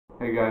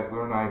Hey guys,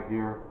 Lunar Knight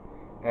here,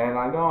 and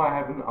I know I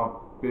haven't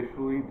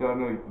officially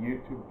done a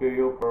YouTube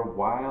video for a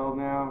while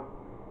now,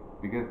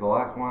 because the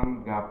last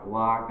one got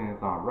blocked and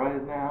it's on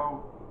Reddit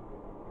now,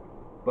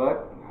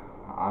 but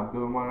I'm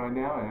doing one right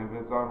now, and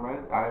if it's on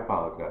Reddit, I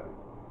apologize.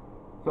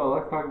 So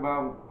let's talk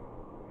about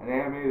an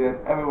anime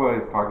that everyone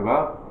is talking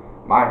about,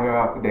 My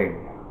Hero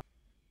Academia.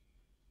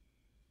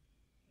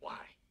 Why?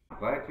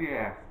 Glad you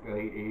asked,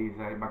 late 80s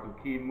like Michael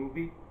Keaton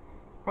movie.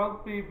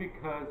 Probably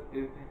because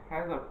it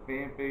has a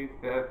fan base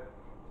that,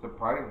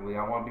 surprisingly,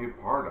 I want to be a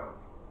part of.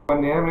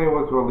 When the anime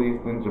was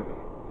released from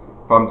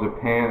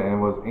Japan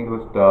and was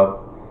English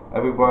dubbed,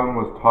 everyone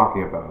was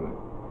talking about it.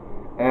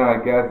 And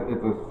I guess it's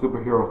a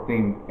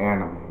superhero-themed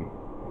anime.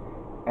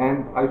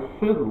 And I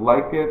should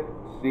like it,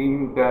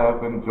 seeing that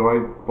I've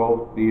enjoyed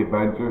both the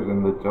Avengers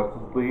and the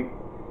Justice League,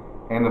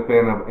 and a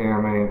fan of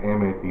anime and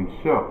anime-themed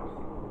shows.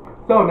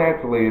 So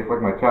naturally, it's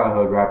like my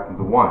childhood wrapped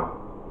into one.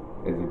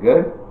 Is it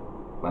good?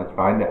 Let's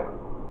find out.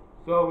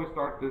 So we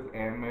start this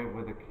anime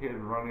with a kid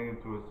running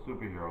into a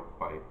superhero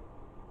fight.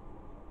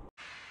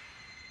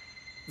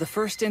 The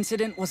first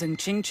incident was in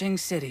Ching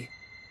City.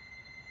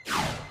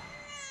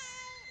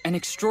 An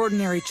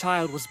extraordinary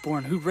child was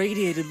born who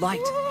radiated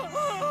light.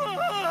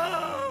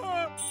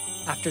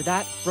 After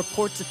that,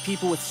 reports of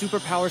people with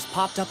superpowers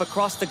popped up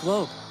across the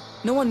globe.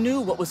 No one knew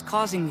what was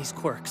causing these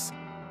quirks.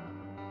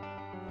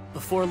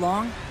 Before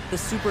long, the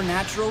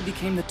supernatural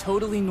became the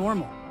totally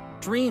normal.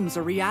 Dreams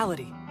are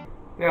reality.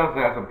 They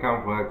also had some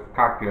complex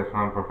cocktails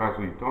from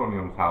Professor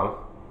Utonium's house.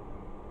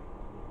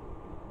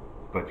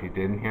 But you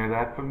didn't hear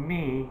that from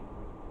me.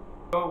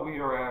 So we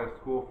are at a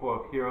school full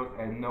of heroes,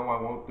 and no,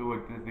 I won't do a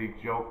Disney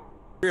joke.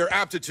 Your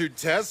aptitude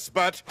tests,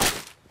 but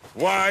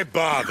why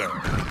bother?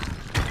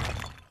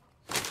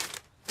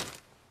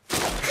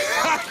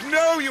 I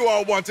know you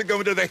all want to go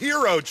into the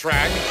hero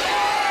track.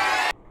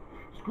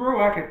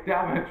 Screw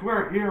academics,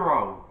 we're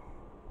heroes.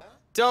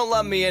 Don't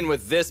let me in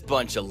with this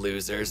bunch of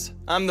losers.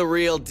 I'm the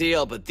real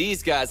deal, but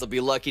these guys will be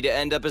lucky to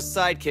end up as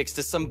sidekicks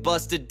to some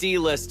busted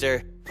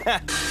D-lister.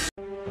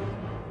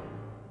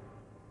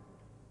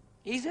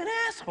 He's an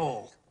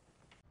asshole.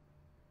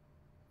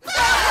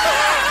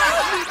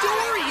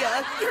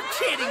 Midoriya! You're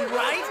kidding,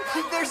 right?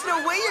 There's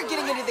no way you're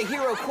getting into the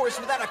hero course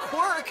without a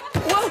quirk.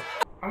 Whoa!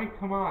 I mean,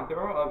 come on,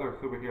 there are other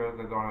superheroes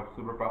that don't have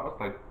superpowers,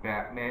 like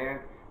Batman,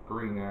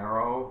 Green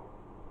Arrow.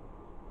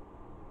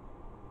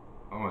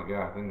 Oh my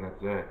god, I think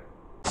that's it.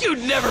 You'd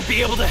never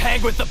be able to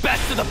hang with the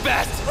best of the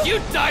best!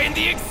 You'd die in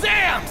the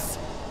exams!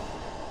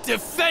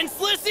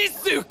 Defenseless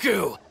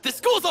Izuku! The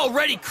school's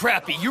already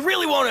crappy. You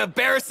really want to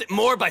embarrass it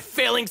more by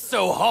failing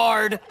so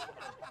hard?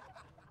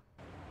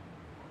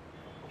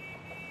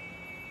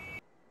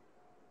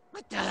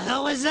 What the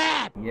hell is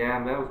that?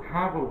 Yeah, that was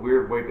kind of a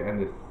weird way to end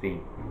this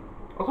scene.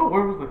 Also,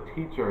 where was the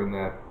teacher in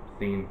that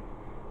scene?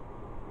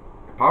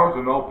 Powers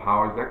or no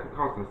powers, that could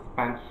cause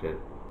suspension.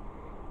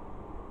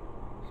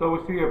 So we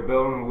see a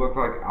building that looks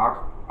like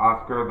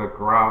Oscar the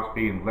Grouch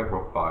being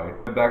liquefied.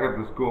 And back at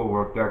the school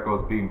where Deco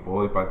is being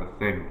bullied by the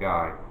same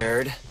guy.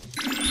 Nerd.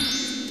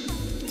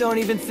 Don't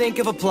even think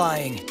of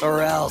applying,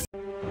 or else.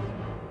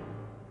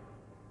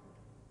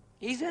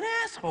 He's an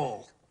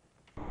asshole.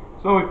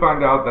 So we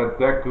find out that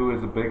Deku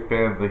is a big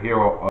fan of the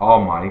hero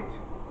All Might,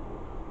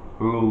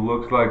 who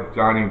looks like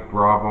Johnny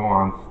Bravo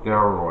on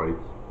steroids,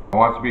 and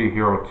wants to be a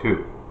hero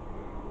too.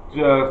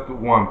 Just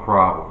one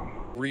problem.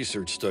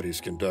 Research studies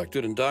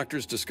conducted, and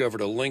doctors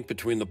discovered a link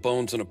between the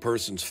bones in a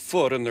person's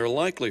foot and their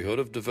likelihood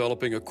of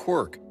developing a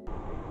quirk.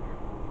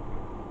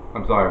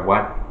 I'm sorry,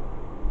 what?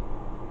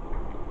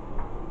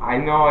 I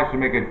know I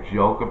should make a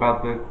joke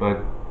about this,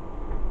 but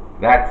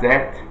that's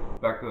it.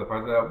 Back to the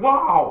president.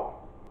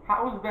 Wow!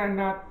 How is that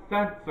not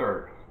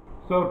censored?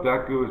 So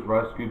Deku is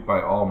rescued by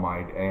All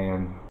Might,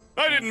 and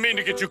I didn't mean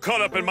to get you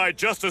caught up in my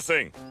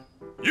justicing.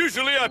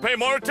 Usually I pay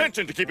more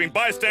attention to keeping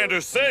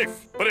bystanders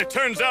safe, but it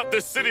turns out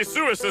this city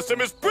sewer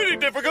system is pretty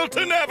difficult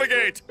to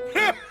navigate.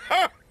 I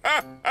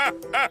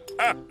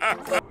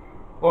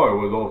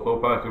was also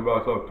passing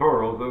by some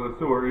turtles in the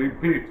sewer eating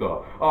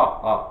pizza.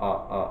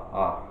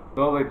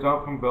 So they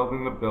jump from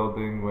building to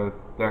building with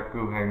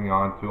Deku hanging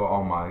on to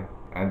All Might,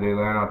 and they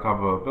land on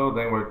top of a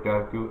building where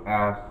Deku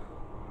asks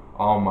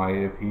All Might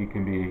if he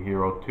can be a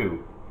hero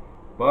too.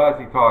 But as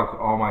he talks,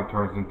 All Might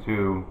turns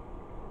into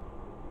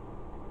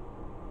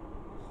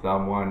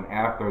someone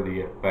after the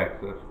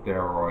effects of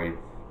steroids.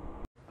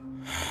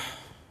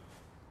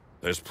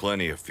 There's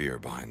plenty of fear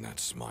behind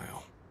that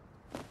smile.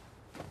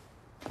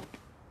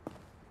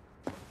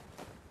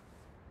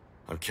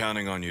 I'm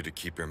counting on you to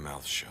keep your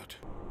mouth shut.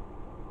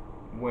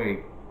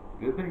 Wait,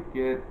 did they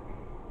get...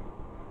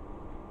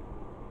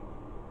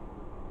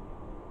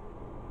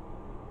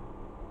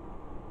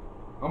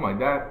 Oh my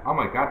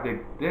god, they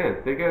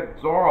did. They get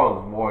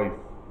Zoro's voice.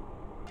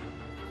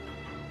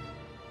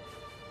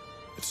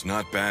 It's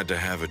not bad to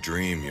have a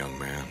dream, young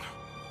man.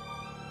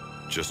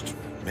 Just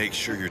make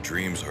sure your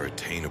dreams are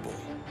attainable,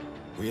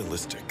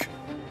 realistic.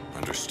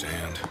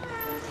 Understand?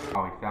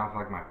 Oh, he sounds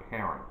like my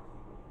parents.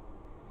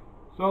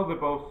 So they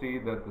both see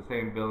that the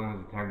same villain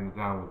is attacking the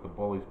town with the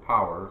bully's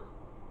powers.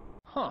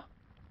 Huh.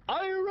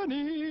 I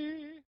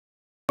tyranny.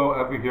 So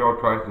every hero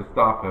tries to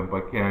stop him,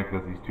 but can't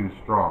because he's too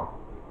strong.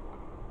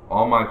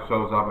 All Might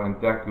shows up and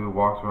Deku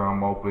walks around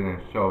moping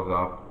and shows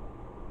up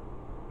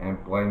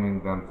and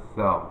blaming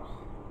themselves.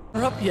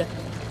 We're up yet,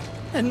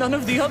 and none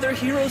of the other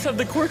heroes have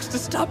the quirks to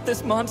stop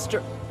this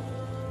monster.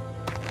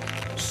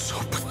 So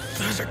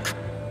pathetic.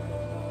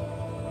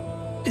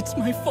 It's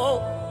my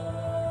fault.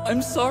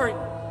 I'm sorry.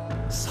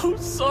 So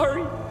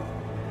sorry.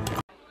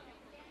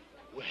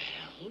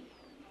 Well,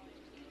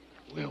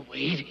 we're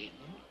waiting.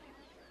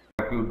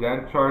 Deku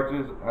then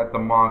charges at the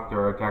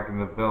monster attacking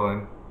the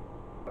villain.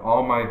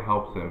 All Might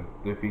helps him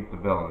defeat the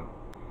villain.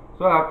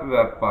 So after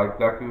that fight,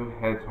 Deku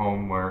heads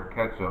home where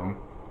Ketchum,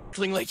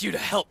 Acting like you to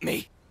help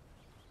me.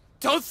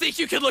 Don't think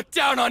you can look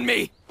down on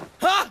me!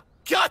 Huh?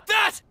 Got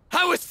that?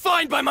 I was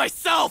fine by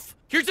myself!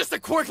 You're just a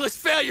quirkless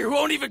failure who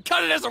won't even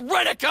cut it as a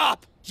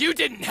Rent-A-Cop! You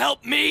didn't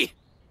help me!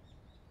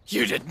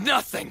 You did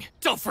nothing!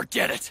 Don't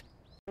forget it!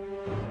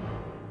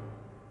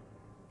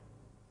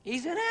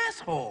 He's an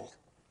asshole.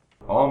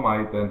 All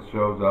Might then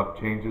shows up,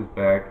 changes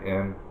back,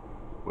 and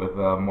with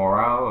a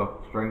morale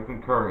of strength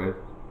and courage,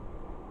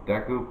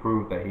 Deku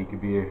proved that he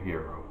could be a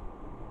hero.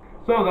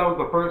 So that was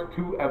the first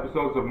 2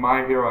 episodes of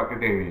My Hero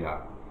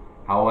Academia.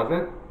 How was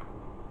it?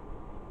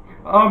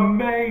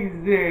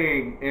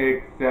 Amazing!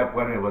 Except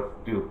when it was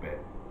stupid.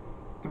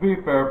 To be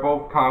fair,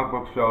 both comic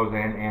book shows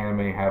and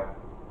anime have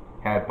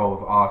had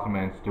both awesome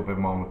and stupid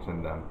moments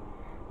in them,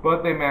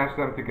 but they mashed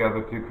them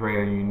together to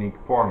create a unique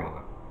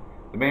formula.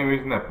 The main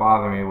reason that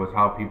bothered me was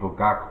how people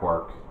got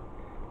quirks,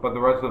 but the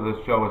rest of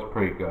the show was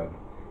pretty good.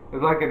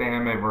 It's like an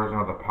anime version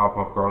of the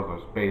Powerpuff Girls or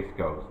Space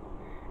Ghost.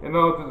 You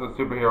know, it's just a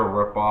superhero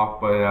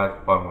ripoff, but it has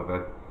fun with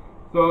it.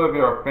 So if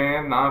you're a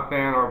fan,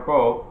 non-fan, or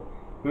both,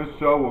 this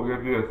show will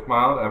give you a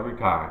smile every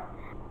time.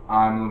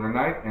 I'm Lunar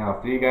Knight, and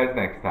I'll see you guys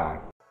next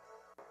time.